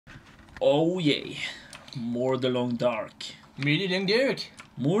Oh yeah, more the long dark. Really long dark.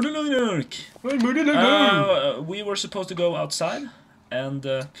 More the long dark. More the long dark. We were supposed to go outside and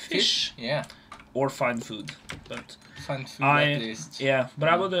fish. Yeah. Or find food, but Find food at least. Yeah, but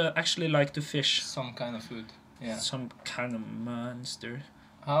I would actually like to fish. Some kind of food. Yeah. Some kind of monster.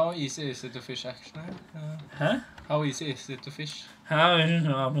 How easy is it to fish actually? Huh? How easy is it to fish? How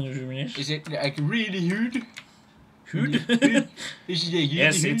is Is it like really hard? Hood? Is it like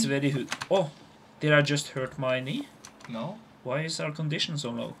Yes, really it's hard? very hood. Oh, did I just hurt my knee? No. Why is our condition so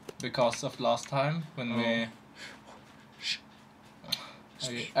low? Because of last time when we... Shh.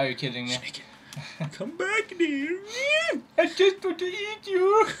 Are you kidding me? Snake. Come back, dear. I just want to eat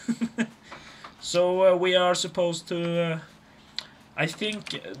you. So we are supposed to. I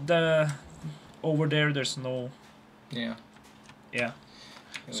think over there's no. Yeah. Yeah.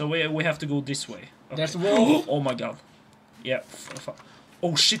 So we have to go this way. Okay. There's a wall. Oh my god. Yeah.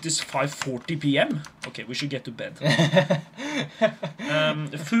 Oh shit! It's 5:40 p.m. Okay, we should get to bed.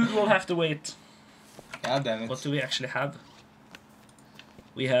 Food will have to wait. God damn it. What do we actually have?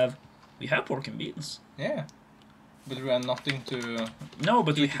 We have pork and beans. Yeah. But we have nothing to... No,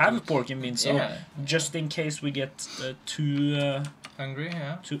 but we have pork and beans, so Yeah. just in case we get too... Hungry,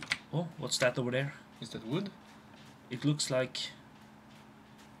 yeah. Oh, what's that over there? Is that wood? It looks like...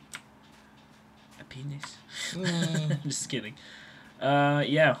 a penis. Mm. Just kidding.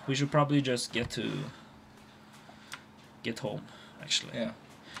 Yeah, we should probably just get home, actually. Yeah.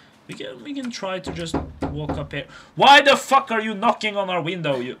 We can try to just walk up here. Why the fuck are you knocking on our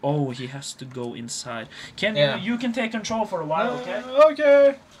window? Oh, he has to go inside. You can take control for a while, okay? Okay.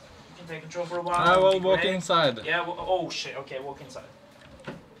 You can take control for a while. I will walk inside. Yeah. Oh shit. Okay, walk inside.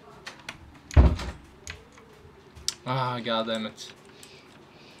 Ah, god damn it.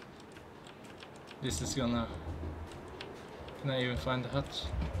 This is gonna... Can I even find the hut?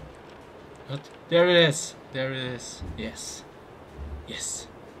 Hut? There it is! There it is. Yes. Yes.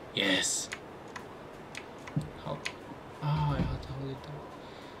 Yes! How? Oh, I had to hold it down.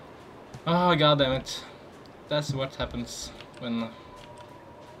 Oh, god damn it. That's what happens when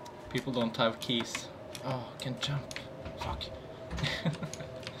people don't have keys. Oh, I can jump. Fuck.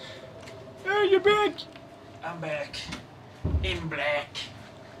 Hey, you're back! I'm back. In black.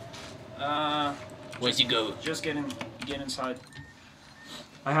 Where'd you go? Just get inside.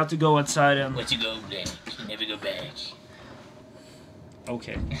 I have to go outside and... Where'd you go, Black? You never go back.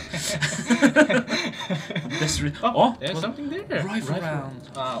 Okay. There's something there. Rifle round.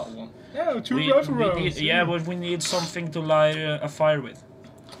 Oh, yeah, two rifle rounds. Yeah, but we need something to light a fire with.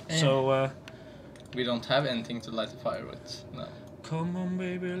 Yeah. So, we don't have anything to light a fire with. No. come on,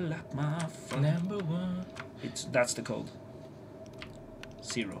 baby, light my fire. Number one. That's the code.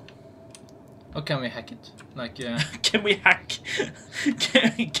 0. Oh, can we hack it? Like, Can we hack?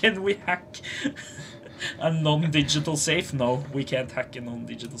 Can we hack a non-digital safe? No, we can't hack a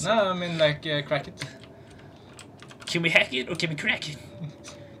non-digital safe. no, I mean like crack it. Can we hack it or can we crack it?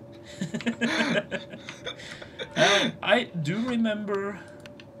 I do remember.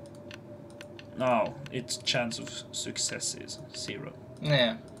 No, its chance of success is 0.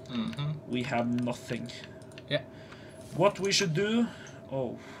 Yeah. Mm-hmm. We have nothing. Yeah. What we should do?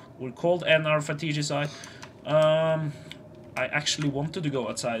 Oh, we're called NR Fishish. I actually wanted to go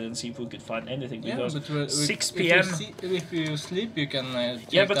outside and see if we could find anything because 6 p.m. If you sleep, you can.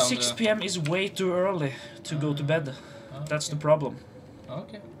 Yeah, but 6 p.m. is way too early to go to bed. Okay. That's the problem.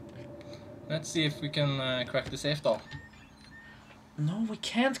 Okay. Let's see if we can crack the safe door. No, we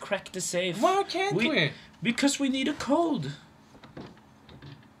can't crack the safe. Why can't we? Because we need a code.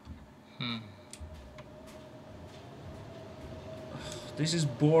 This is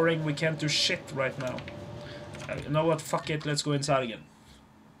boring. We can't do shit right now. You know what? Fuck it. Let's go inside again.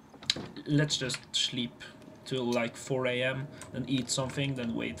 Let's just sleep till like 4 a.m. Then eat something.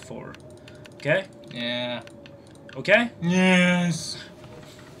 Then wait for. Okay? Yeah. Okay? Yes.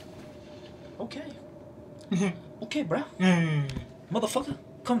 Okay. Okay, bruh. Motherfucker,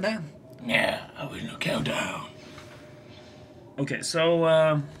 calm down. Yeah, I will calm down. Okay,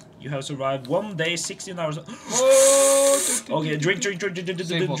 so you have survived 1 day, 16 hours. Okay, drink,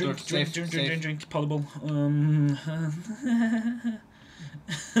 potable.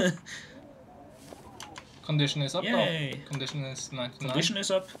 Condition is up. Yay. No. Condition is 99. Condition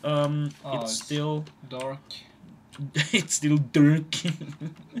is up. It's still dark. It's still dark.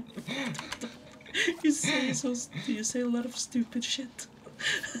 You say a lot of stupid shit.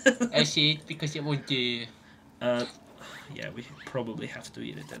 I say it because I want to. Yeah, we probably have to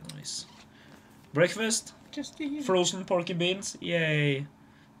eat it anyways. Breakfast? Just eat. Frozen pork and beans? Yay.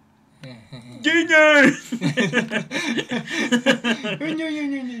 Dinner!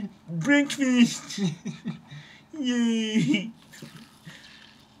 Breakfast! Yay!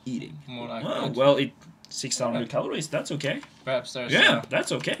 Eating. More like Oh, that. well, 600 calories, that's okay. Perhaps there's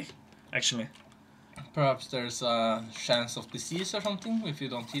That's okay, actually. perhaps there's a chance of disease or something if you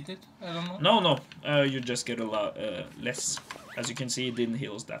don't eat it. I don't know. No, you just get a lot less. As you can see, it didn't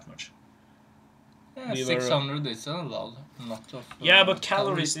heal us that much. Yeah, We were, 600 is a lot of. yeah, but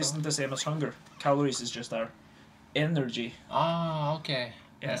calories though. isn't the same as hunger. Calories is just our energy. Ah, okay.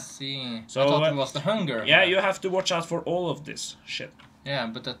 Yeah. I see. So, I thought it was the hunger. Yeah, you have to watch out for all of this shit. Yeah,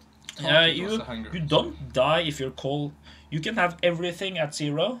 but that. Thought it was You the hunger. you don't die if you're cold. You can have everything at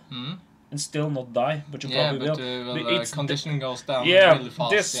 0 Hmm? and still not die, but you Yeah, probably but will. It's condition goes down yeah, really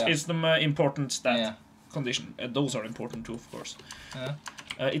fast. this yeah. is the important stat. Yeah. Condition. Those are important too, of course. Yeah.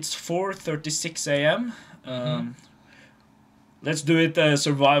 It's 4:36 a.m. Mhm. Let's do it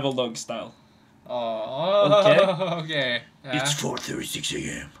survival dog style. Oh, Okay. okay. Yeah. It's 4:36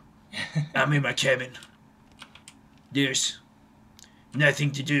 a.m. I'm in my cabin. There's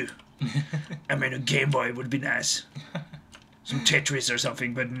nothing to do. I mean, a Game Boy would be nice. Some Tetris or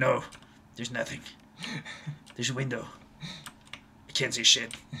something, but no. There's nothing. There's a window. I can't see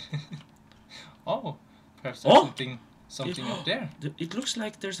shit. Oh, perhaps there's something up there. It looks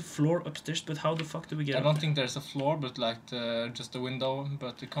like there's a floor upstairs, but how the fuck do we get I up don't there? think there's a floor, but like just a window.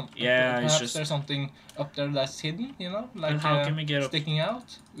 But Yeah, it's perhaps just- there's something up there that's hidden. You know, like And how can we get up? sticking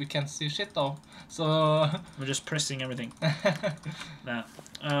out. We can't see shit though. So We're just pressing everything. Nah.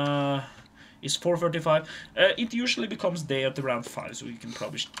 It's 4:45. It usually becomes day at around 5, so we can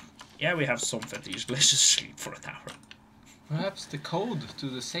probably... Yeah, we have some fetish. Let's just sleep for an hour. perhaps the code to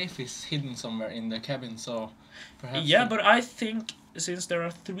the safe is hidden somewhere in the cabin. So perhaps. Yeah, but I think since there are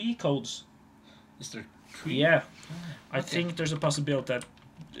 3 codes... Is there 3? Yeah. I okay. think there's a possibility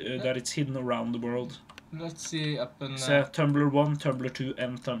that it's hidden around the world. Let's see up in. It's Tumblr 1, Tumblr 2,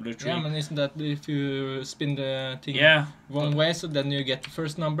 and Tumblr 3. Yeah, man, isn't that if you spin the thing Yeah, one way, so then you get the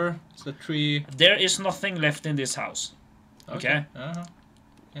first number? It's the 3. there is nothing left in this house. Okay? Uh-huh.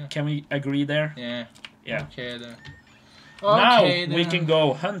 Can we agree there? Yeah. Yeah. Okay then. Now Okay, we then. can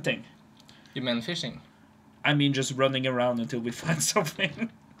go hunting. You meant fishing? I mean just running around until we find something.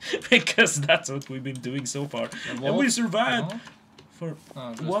 Because that's what we've been doing so far. And we survived for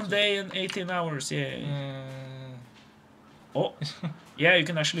Oh, 1 day and 18 hours. Yeah. Uh, Oh. Yeah, you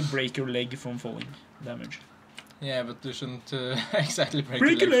can actually break your leg from falling damage. yeah, but you shouldn't exactly break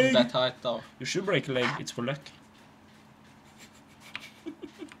Break a a leg leg. from that height, though. You should break a leg. It's for luck.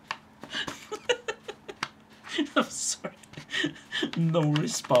 I'm sorry. No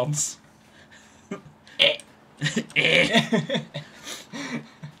response.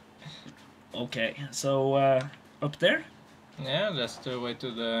 Okay, so up there? Yeah, that's the way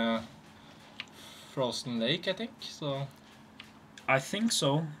to the frozen lake, I think. So I think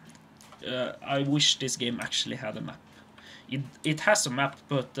so. I wish this game actually had a map. It has a map,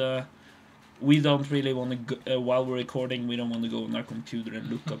 but we don't really want to go, while we're recording, we don't want to go on our computer and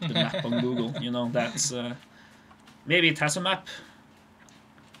look up the map on Google. You know, that's... maybe it has a map.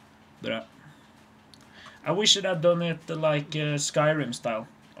 But I wish it had done it like Skyrim style.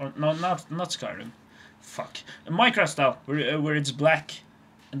 Or no, not Skyrim. Fuck. Minecraft style, where it's black.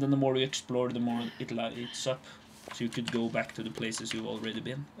 And then the more you explore, the more it lights up. So you could go back to the places you've already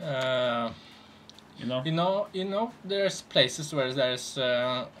been. You know? you know, there's places where there's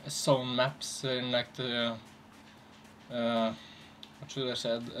zone maps in like the what should I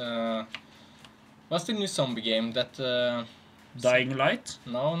said? What's the new zombie game that? Dying Light?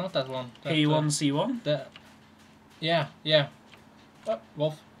 No, not that one. That, A1C1? The, yeah. Oh,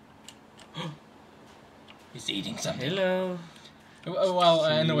 wolf. He's eating something. Hello. Well,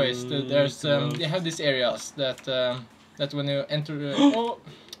 anyways, there's you have these areas that that when you enter.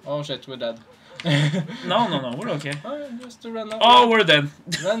 Oh shit, we're dead. No, we're okay. Oh, just to run. Oh, we're dead.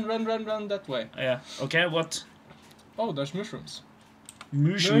 Run that way. Yeah. Okay, what? Oh, there's mushrooms.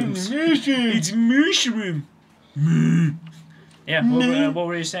 Mushrooms. Mushrooms. It's mushroom. Yeah, what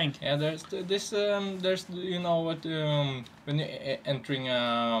were you saying? Yeah, there's there's you know what when you entering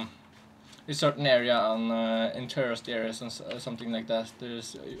a certain area on in tourist areas and something like that.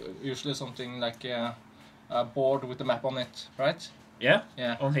 There's usually something like a board with a map on it, right? Yeah.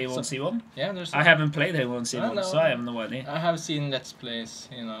 Yeah. On A1C1? Yeah, there's. I haven't played A1C1, no. so I have no idea. I have seen Let's Plays,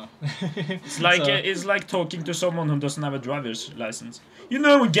 you know. It's like it's like talking to someone who doesn't have a driver's license. You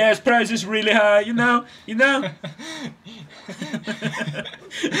know, when gas price is really high. You know.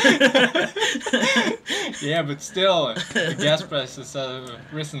 Yeah, but still, the gas prices have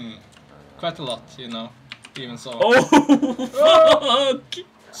risen quite a lot, you know. Even so. Oh fuck!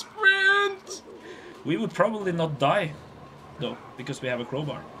 Sprint! We would probably not die, though, because we have a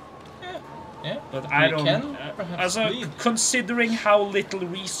crowbar. Yeah. But I We don't. can perhaps bleed. Considering how little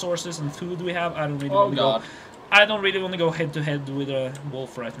resources and food we have, I don't really Oh want to god. go. I don't really want to go head to head with a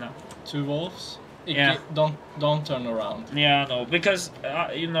wolf right now. 2 wolves? Yeah. Don't turn around. Yeah, no, because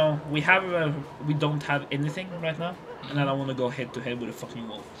you know we don't have anything right now, and I don't want to go head to head with a fucking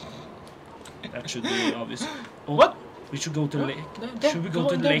wolf. That should be obvious. Oh, What? We should go to the lake. Should we Go go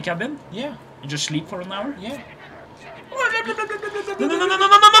to the there. lake cabin Yeah. and just sleep for an hour? Yeah. No, no, no, no,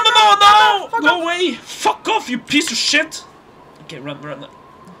 no, no, no, no, no! Go away! Fuck off, you piece of shit! Okay, run.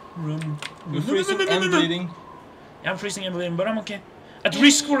 You're freezing and bleeding. Yeah, I'm freezing and bleeding, but I'm okay. At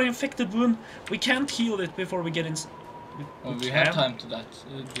risk for an infected wound, we can't heal it before we get in. We have time to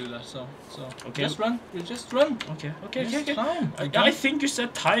do that, so Okay. just run. You just run. Okay. Time. I think you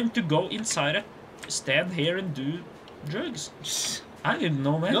said time to go inside it, stand here and do drugs. I didn't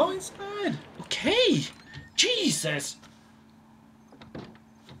know, man. Go inside. Okay. Jesus.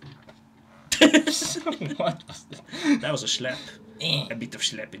 What was that? That was a slap. A bit of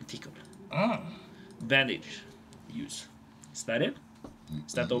slap and tickle. Bandage. Use. Is that it?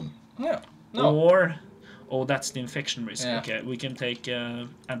 Is that all? Yeah. No. Or, oh, that's the infection risk. Yeah. Okay, we can take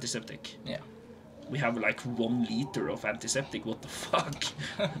antiseptic. Yeah. We have like 1 liter of antiseptic. What the fuck?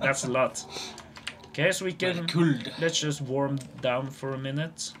 That's a lot. Okay, so we can. Cold. Let's just warm down for a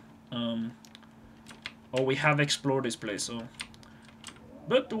minute. Oh, we have explored this place, so.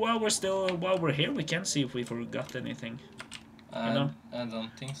 But while we're here, we can see if we forgot anything. I know. I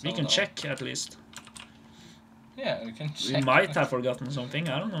don't think so. We can though. check at least. Yeah, we can check. We might have forgotten something.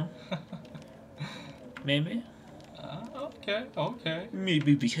 I don't know. Maybe. Okay.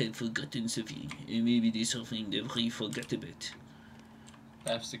 Maybe we have forgotten something. Maybe there's something that we forgot about.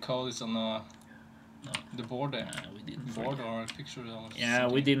 Perhaps the code is on the board there. We didn't Board forget. or a picture or Yeah,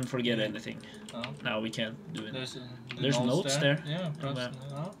 something. we didn't forget anything. No. Now we can't do it. There's notes there. Yeah, perhaps.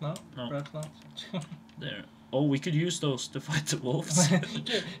 No, No. perhaps not. There. Oh, we could use those to fight the wolves.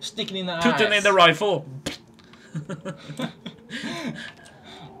 Sticking in the Put them in the rifle.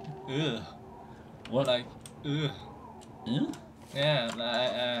 Ugh. What? Like, ugh. Yeah?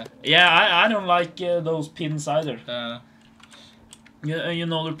 Yeah, Yeah, I don't like those pins either. yeah. You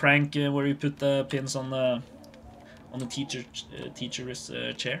know the prank where you put the pins on the teacher's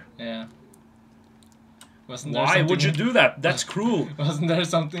chair. Yeah. Wasn't there Why would you something- do that? That's cruel. Wasn't there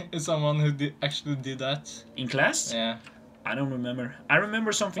someone who actually did that? In class? Yeah. I don't remember. I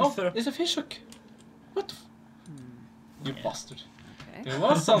remember something. Oh, there's a fish hook. What the? You Yeah. bastard. Okay. There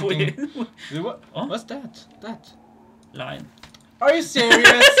was something. Oh. What's that? That. Line. Are you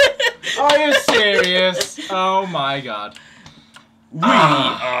serious? Are you serious? Oh my god. We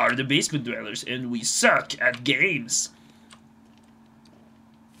are the basement dwellers, and we suck at games.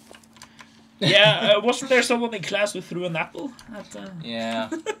 Yeah, wasn't there someone in class who threw an apple at? Yeah.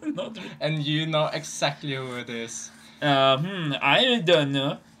 Not really. And you know exactly who it is. I don't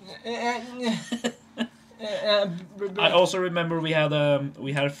know. I also remember we had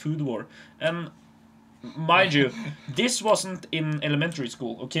a food war, and mind you, this wasn't in elementary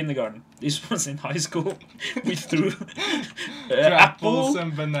school or kindergarten. This was in high school. We threw apples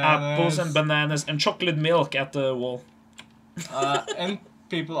and bananas. apples and bananas and chocolate milk at the wall. And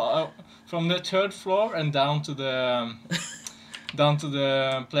people from the 3rd floor and down to the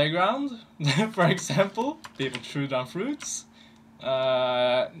playground, for example, people threw down fruits.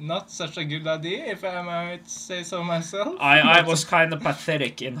 Not such a good idea, if I might say so myself. I was kind of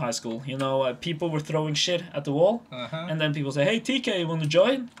pathetic in high school. You know, people were throwing shit at the wall, and then people say, "Hey, TK, you want to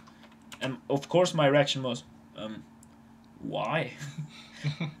join?" And of course, my reaction was, "Why?"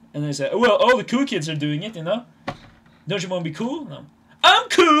 And they say, "Well, all the cool kids are doing it, you know. Don't you want to be cool?" No. I'm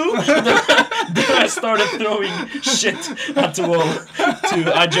cool. Then I started throwing shit at the wall.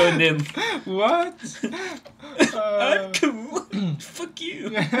 I joined in. What? I'm cool. Fuck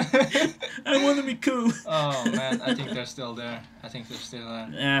you. I want to be cool. Oh man, I think they're still there.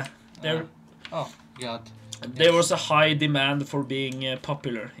 Yeah, there. Oh god. There was a high demand for being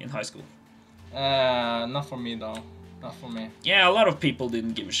popular in high school. Not for me though. Not for me. Yeah, a lot of people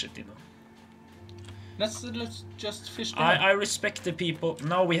didn't give a shit, you know. Let's just fish there. I respect the people.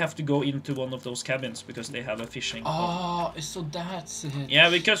 Now we have to go into one of those cabins because they have a fishing. Oh, so that's it. Yeah,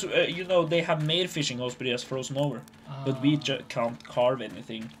 because you know they have made fishing house, but it has frozen over. But we can't carve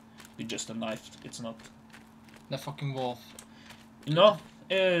anything with just a knife. It's not. The fucking wolf. You know.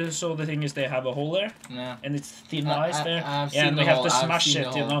 So the thing is, they have a hole there, Yeah. and it's thin ice there. I've Yeah, seen and the we have hole, to I've smash seen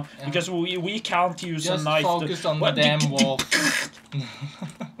it, the you hole. know, Yeah. because we can't use Just a knife. focus on the What? damn wolf.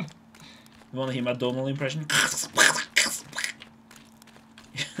 You want to hear my Donald impression?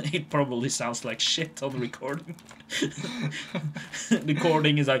 It probably sounds like shit on the recording. The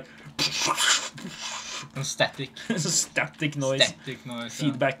recording is like And static. it's a static noise. Static noise.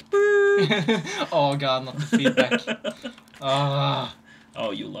 Feedback. Oh god, not the feedback.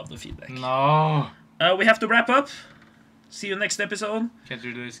 Oh, you love the feedback. No. We have to wrap up. See you next episode. Can't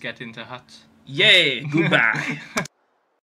you just get into a hut? Yay! Goodbye.